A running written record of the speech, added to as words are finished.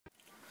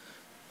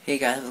Hey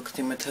guys, welcome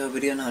to my third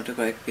video on how to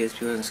correct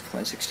PHP version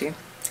 6.16.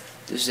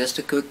 This is just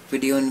a quick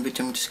video in which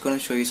I'm just going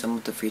to show you some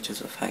of the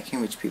features of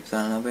hacking which people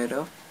are unaware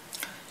of.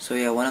 So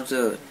yeah, one of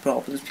the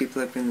problems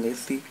people have been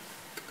lately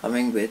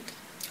coming with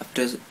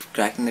after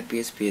cracking the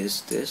PHP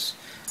is this,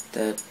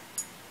 that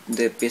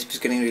the PHP is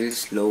getting really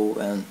slow,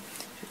 and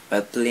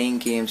while playing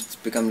games it's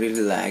become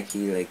really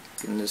laggy, like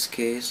in this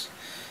case.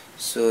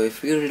 So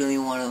if you really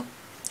want to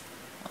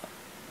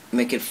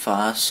make it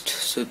fast,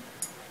 so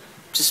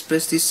just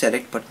press the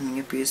select button in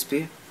your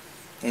PHP and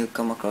you'll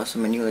come across a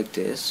menu like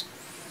this,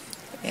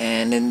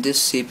 and in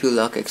this CPU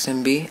lock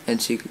XMB and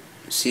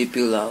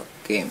CPU lock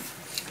game,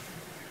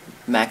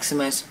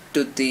 maximize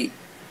to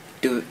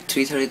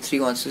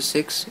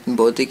 333.166 in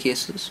both the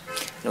cases,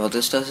 and what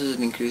this does is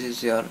it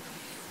increases your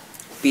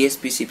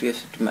PHP CPU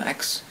to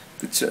max,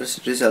 which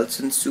results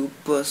in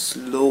super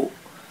slow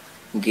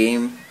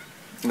game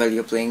while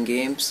you're playing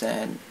games,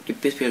 and your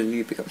PHP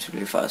really becomes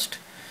really fast.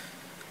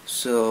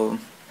 So,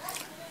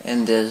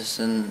 and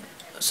there's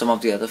some of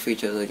the other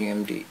features like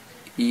the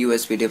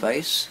USB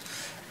device.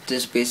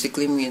 This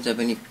basically means that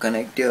when you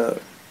connect your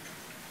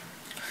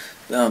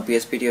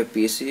PHP to your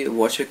PC,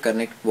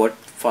 what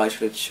file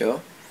should it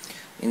show?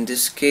 In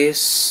this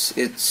case,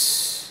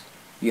 it's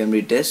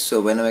UMD disk. So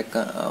whenever I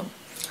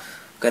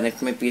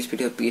connect my PHP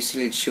to a PC,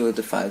 it'll show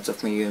the files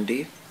of my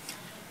UMD,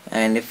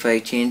 and if I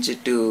change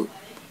it to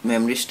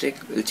memory stick,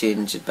 it'll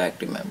change it back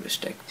to memory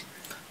stick.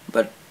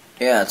 But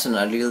yeah, it's an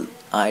ideal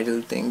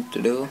thing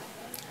to do,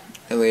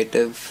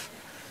 innovative.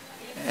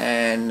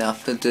 And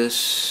after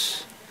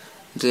this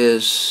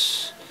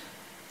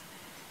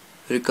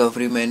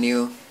recovery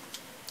menu,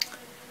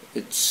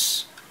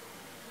 it's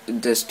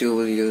this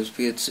dual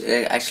USB. It's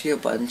actually a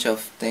bunch of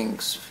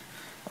things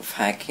of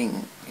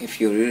hacking. If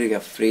you really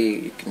are free,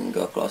 you can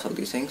go across all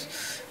these things,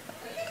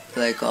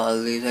 like all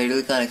these. I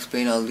really can't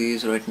explain all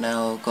these right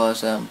now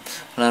because I don't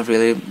have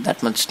really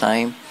that much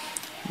time,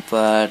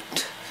 but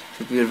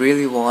if you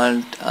really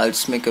want, I'll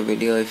just make a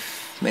video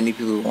if many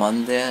people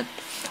want that.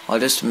 I'll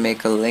just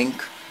make a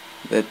link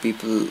where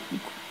people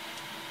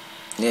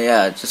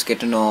just get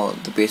to know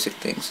the basic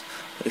things.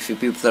 But if you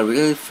people are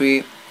really free,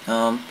 you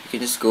can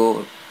just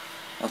go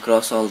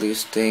across all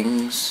these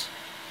things,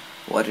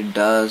 what it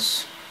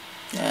does,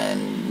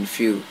 and if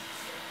you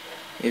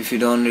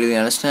don't really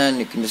understand,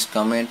 you can just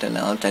comment and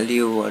I'll tell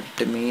you what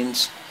it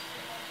means.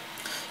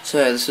 So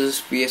yeah, this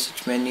is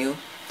VSH menu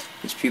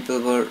which people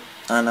were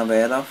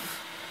unaware of,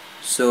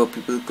 so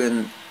people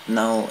can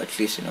now at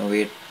least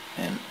innovate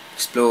and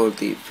explore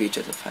the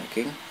features of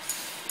hacking.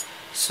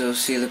 So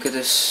see, look at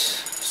this,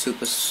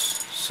 super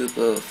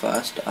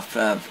fast after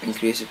I've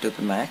increased it to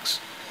the max.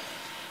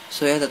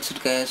 So yeah, that's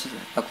it guys,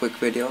 a quick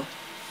video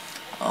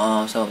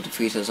on some of the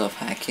features of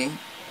hacking.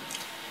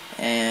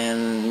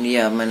 And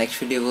yeah, my next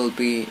video will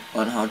be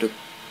on how to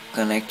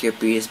connect your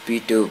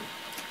PHP to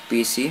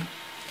PC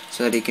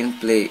so that you can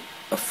play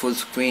a full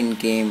screen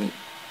game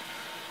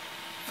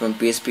from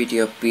PHP to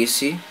your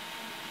PC,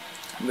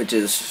 which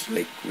is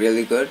like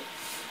really good.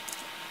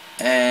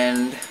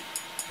 And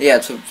yeah,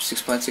 it's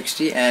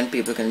 6.60 and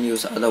people can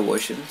use other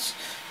versions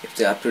if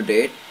they're up to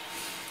date.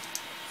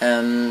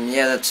 And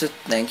yeah, that's it.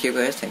 Thank you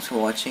guys, thanks for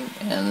watching,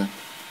 and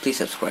please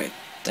subscribe.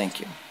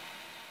 Thank you.